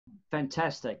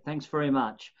Fantastic. Thanks very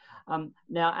much.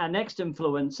 Now, our next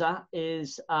influencer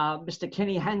is Mr.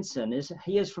 Kenny Hansson.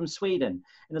 He is from Sweden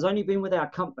and has only been with our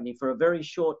company for a very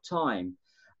short time.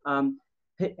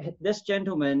 This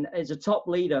gentleman is a top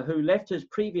leader who left his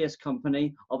previous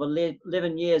company of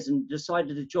 11 years and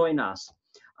decided to join us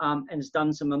and has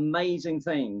done some amazing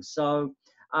things. So,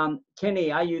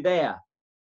 Kenny, are you there?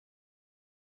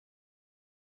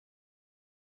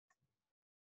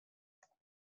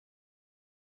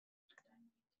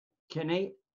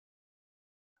 Kenny?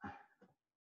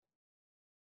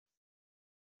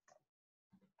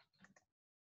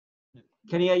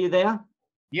 Kenny, are you there?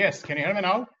 Yes, can you hear me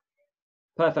now?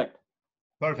 Perfect.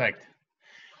 Perfect.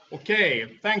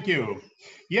 Okay, thank you.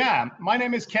 Yeah, my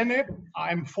name is Kenny.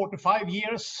 I'm 45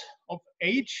 years of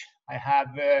age. I have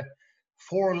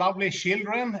 4 lovely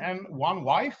children and 1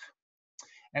 wife.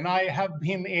 And I have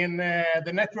been in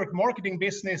the network marketing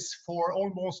business for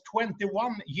almost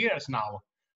 21 years now.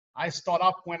 I started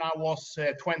up when I was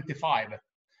 25.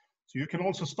 So you can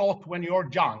also start when you're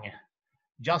young.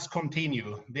 Just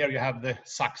continue. There you have the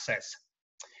success.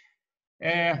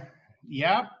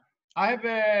 Yeah, I've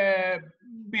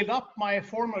built up my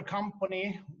former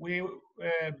company. We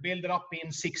built it up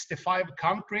in 65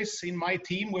 countries. In my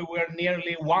team, we were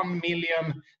nearly 1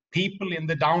 million people in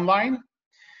the downline.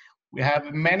 We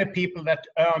have many people that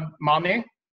earn money,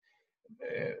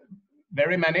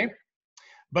 very many.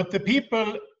 But the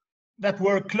people that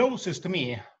were closest to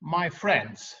me, my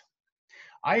friends,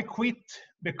 I quit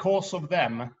because of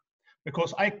them,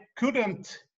 because I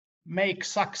couldn't make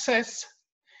success.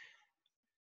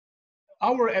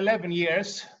 Our 11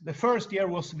 years, the first year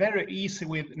was very easy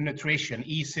with nutrition,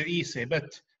 easy,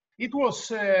 but it was,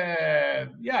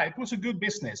 yeah, it was a good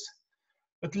business.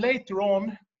 But later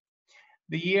on,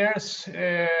 the years,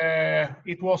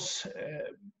 it was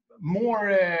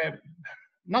more,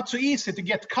 not so easy to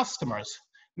get customers,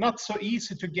 not so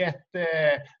easy to get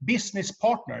business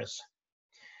partners.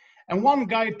 And one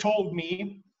guy told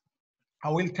me, I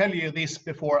will tell you this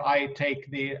before I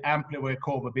take the Amplivo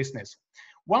Ecovo business.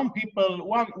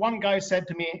 One guy said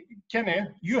to me, Kenny,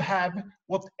 you have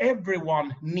what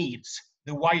everyone needs,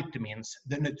 the vitamins,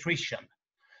 the nutrition,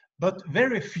 but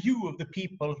very few of the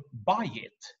people buy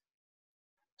it.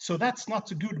 So that's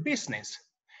not a good business.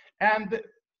 And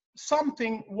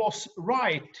something was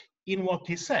right in what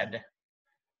he said.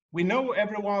 We know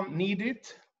everyone needs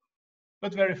it,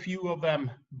 but very few of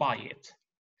them buy it.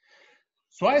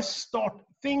 So I start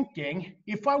thinking,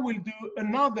 if I will do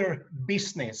another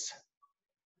business,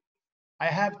 I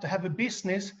have to have a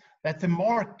business that the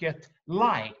market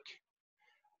like,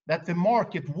 that the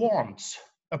market wants,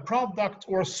 a product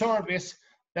or a service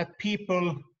that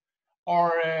people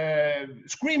are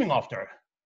screaming after.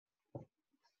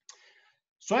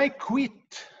 So I quit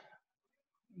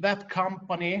that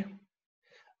company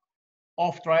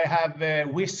after I have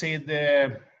visited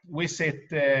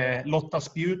Lotta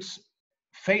Spjut's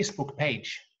Facebook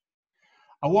page.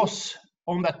 I was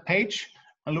on that page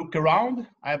and look around.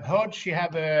 I've heard she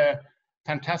have a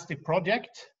fantastic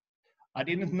project. I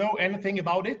didn't know anything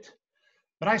about it,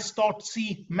 but I start to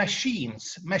see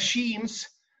machines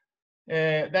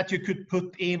that you could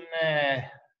put in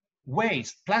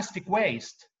waste, plastic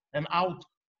waste, and out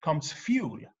comes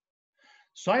fuel.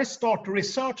 So I start to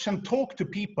research and talk to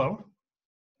people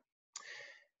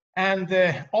and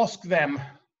ask them,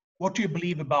 what do you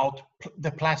believe about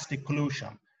the plastic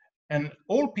pollution? And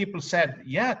all people said,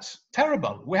 yeah, it's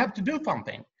terrible. We have to do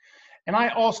something. And I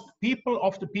asked people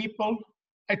after people,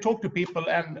 I talked to people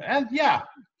and yeah,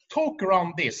 talk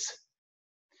around this.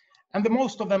 And the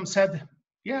most of them said,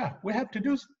 yeah, we have to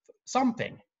do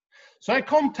something. So I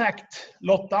contact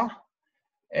Lotta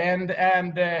and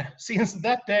since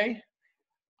that day,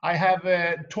 I have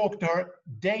talked to her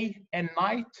day and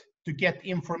night to get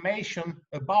information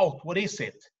about what is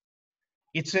it.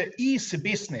 It's an easy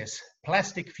business,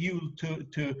 plastic fuel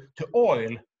to oil,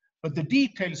 but the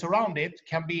details around it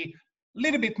can be a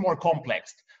little bit more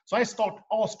complex. So I start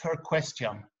ask her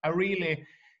question.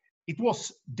 It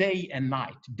was day and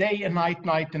night,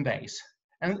 night and days.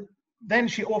 And then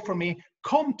she offered me,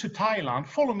 come to Thailand,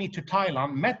 follow me to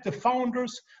Thailand, met the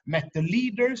founders, met the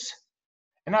leaders.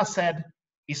 And I said,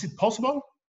 is it possible?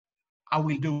 I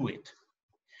will do it.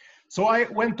 So I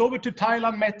went over to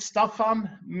Thailand, met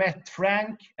Staffan, met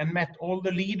Frank, and met all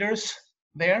the leaders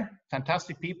there,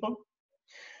 fantastic people.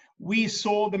 We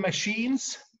saw the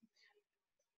machines.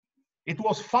 It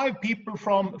was 5 people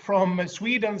from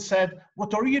Sweden said,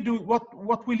 what are you doing?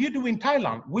 What will you do in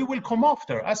Thailand? We will come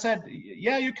after. I said,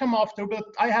 yeah, you come after, but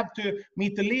I have to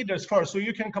meet the leaders first, so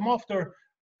you can come after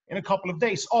in a couple of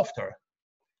days after.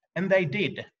 And they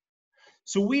did.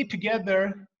 So we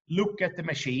together look at the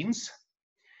machines,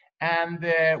 and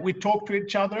we talked to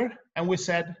each other, and we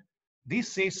said,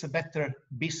 this is a better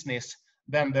business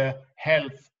than the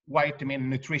health, vitamin,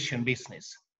 nutrition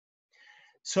business.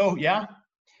 So yeah,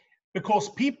 because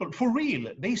people, for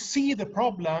real, they see the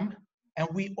problem and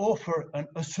we offer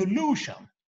a solution.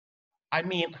 I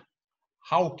mean,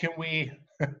 how can we,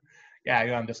 yeah,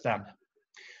 you understand.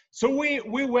 So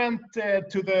we went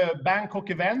to the Bangkok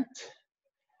event,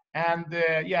 and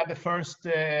yeah, the first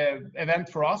event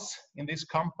for us in this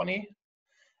company,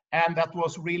 and that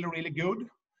was really, really good.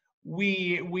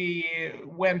 We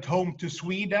went home to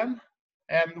Sweden,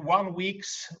 and 1 week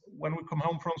when we come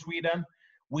home from Sweden,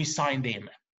 we signed in.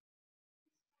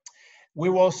 We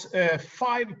was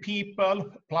 5 people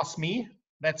plus me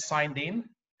that signed in.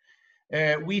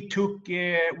 We talked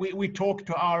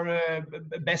to our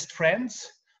best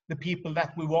friends, the people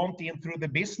that we want in through the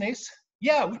business.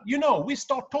 Yeah, you know, we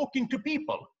start talking to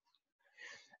people.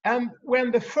 And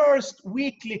when the first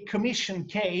weekly commission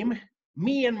came,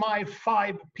 me and my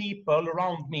 5 people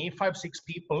around me, 5, 6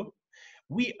 people,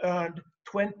 we earned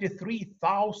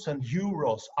 23,000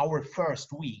 euros our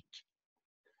first week.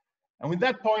 And with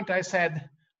that point, I said,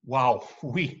 wow,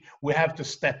 we have to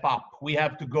step up. We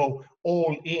have to go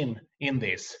all in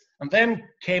this. And then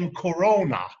came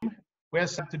Corona. We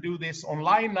have to do this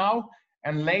online now.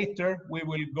 And later we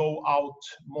will go out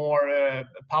more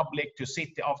public to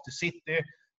city after city,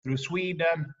 through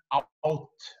Sweden, out of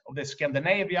the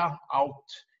Scandinavia, out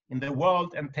in the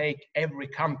world, and take every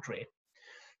country.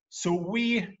 So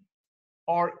we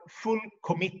are full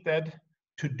committed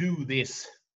to do this.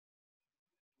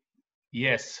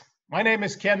 Yes, my name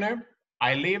is Kenner.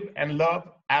 I live and love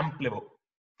Amplivo.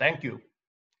 Thank you.